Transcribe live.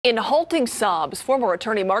In halting sobs, former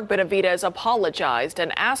attorney Mark Benavides apologized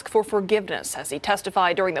and asked for forgiveness as he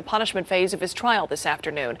testified during the punishment phase of his trial this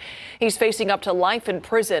afternoon. He's facing up to life in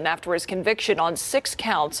prison after his conviction on 6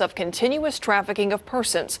 counts of continuous trafficking of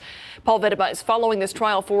persons. Paul Vedema is following this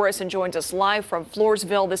trial for us and joins us live from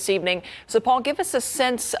Floresville this evening. So, Paul, give us a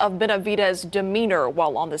sense of Benavides' demeanor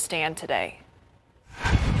while on the stand today.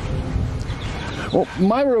 Well,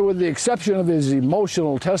 Myra, with the exception of his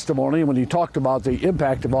emotional testimony when he talked about the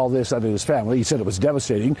impact of all this on his family, he said it was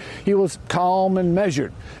devastating, he was calm and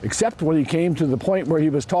measured, except when he came to the point where he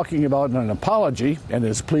was talking about an apology and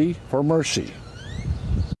his plea for mercy.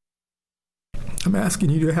 I'm asking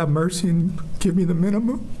you to have mercy and give me the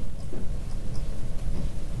minimum.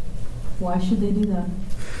 Why should they do that?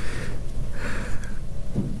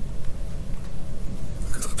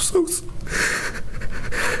 Because I'm so...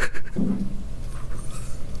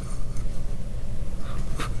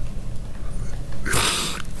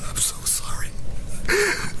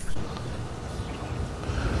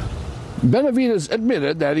 Benavides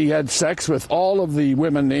admitted that he had sex with all of the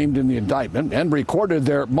women named in the indictment and recorded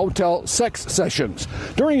their motel sex sessions.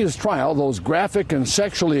 During his trial, those graphic and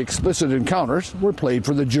sexually explicit encounters were played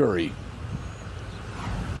for the jury.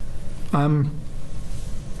 I'm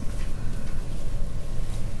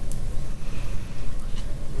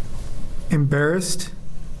embarrassed,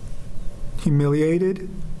 humiliated,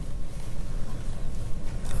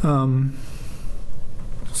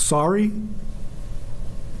 sorry.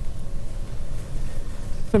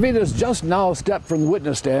 Benavides just now stepped from the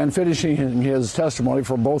witness stand, finishing his testimony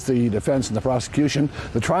for both the defense and the prosecution.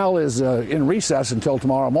 The trial is in recess until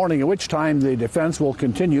tomorrow morning, at which time the defense will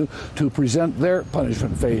continue to present their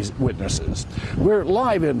punishment phase witnesses. We're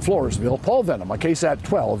live in Floresville. Paul Vedema, KSAT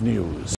 12 News.